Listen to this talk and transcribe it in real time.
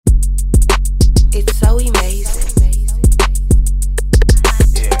It's so amazing.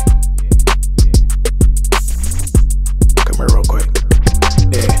 Yeah. Come here real quick.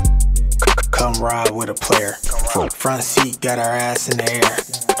 Yeah. Come ride with a player. Front seat, got her ass in the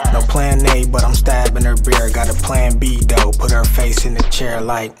air. No plan A, but I'm stabbing her beer. Got a plan B though, put her face in the chair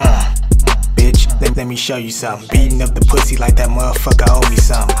like, bitch, let me show you something. Beating up the pussy like that motherfucker owe me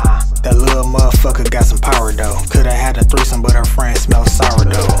something. That little motherfucker got some power though. Coulda had a threesome, but her friend smelled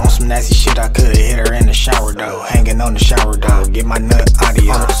sourdough. On some nasty shit, I coulda hit her in the shower though. Hanging on the shower though, get my nut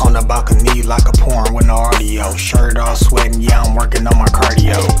audio. On the balcony like a porn with no audio. Shirt all sweating, yeah, I'm working on my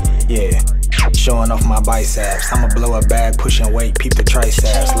cardio. Yeah. Showing off my biceps. I'ma blow a bag, pushing weight, peep the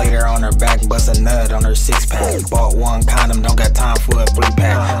triceps. Later on her back, bust a nut on her 6-pack. Bought one condom, don't got time for a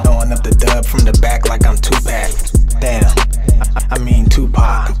 3-pack. Throwing up the dub from the back like I'm 2-pack. Damn, I mean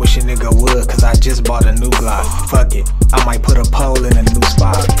Tupac. Wish a nigga would, cause I just bought a new Glock. Fuck it, I might put a pole in a new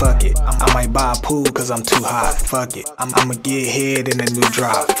spot. Fuck it, I might buy a pool cause I'm too hot. Fuck it, I'ma get head in a new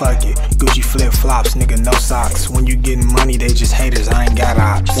drop. Fuck it, Gucci flip flops, nigga no socks. When you getting money, they just haters, I ain't got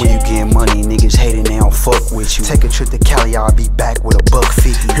ops. When you getting money, niggas hating, they don't fuck with you. Take a trip to Cali, I'll be back with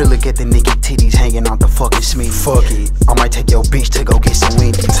 $1.50. Here look at the nigga titties hanging out the fucking Smith. Fuck it, I might take your bitch to go get some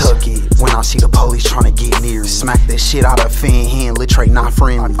Wendy's. Tuck it, when I see the police tryna get near me. Smack that shit out of fan hand, Lil Trey not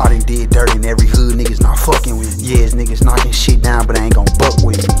friendly. I done did dirt in every hood, niggas not fucking with me. Yes, niggas knocking shit down, but they ain't gon' buck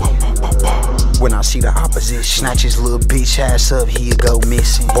with me. When I see the opposite, snatch his little bitch ass up, he'll go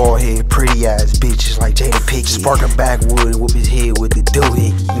missing. Bald head, pretty ass bitches like Jada Pickett. Spark a backwood and whoop his head with the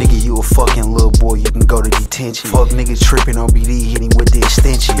doohickey. Nigga, you a fucking little boy, you can go to detention. Fuck niggas tripping on BD, hit him with the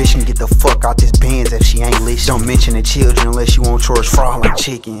extension. Bitch can get the fuck out this Benz if she ain't listen. Don't mention the children unless you want George Fry like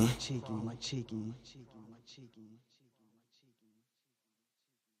chicken.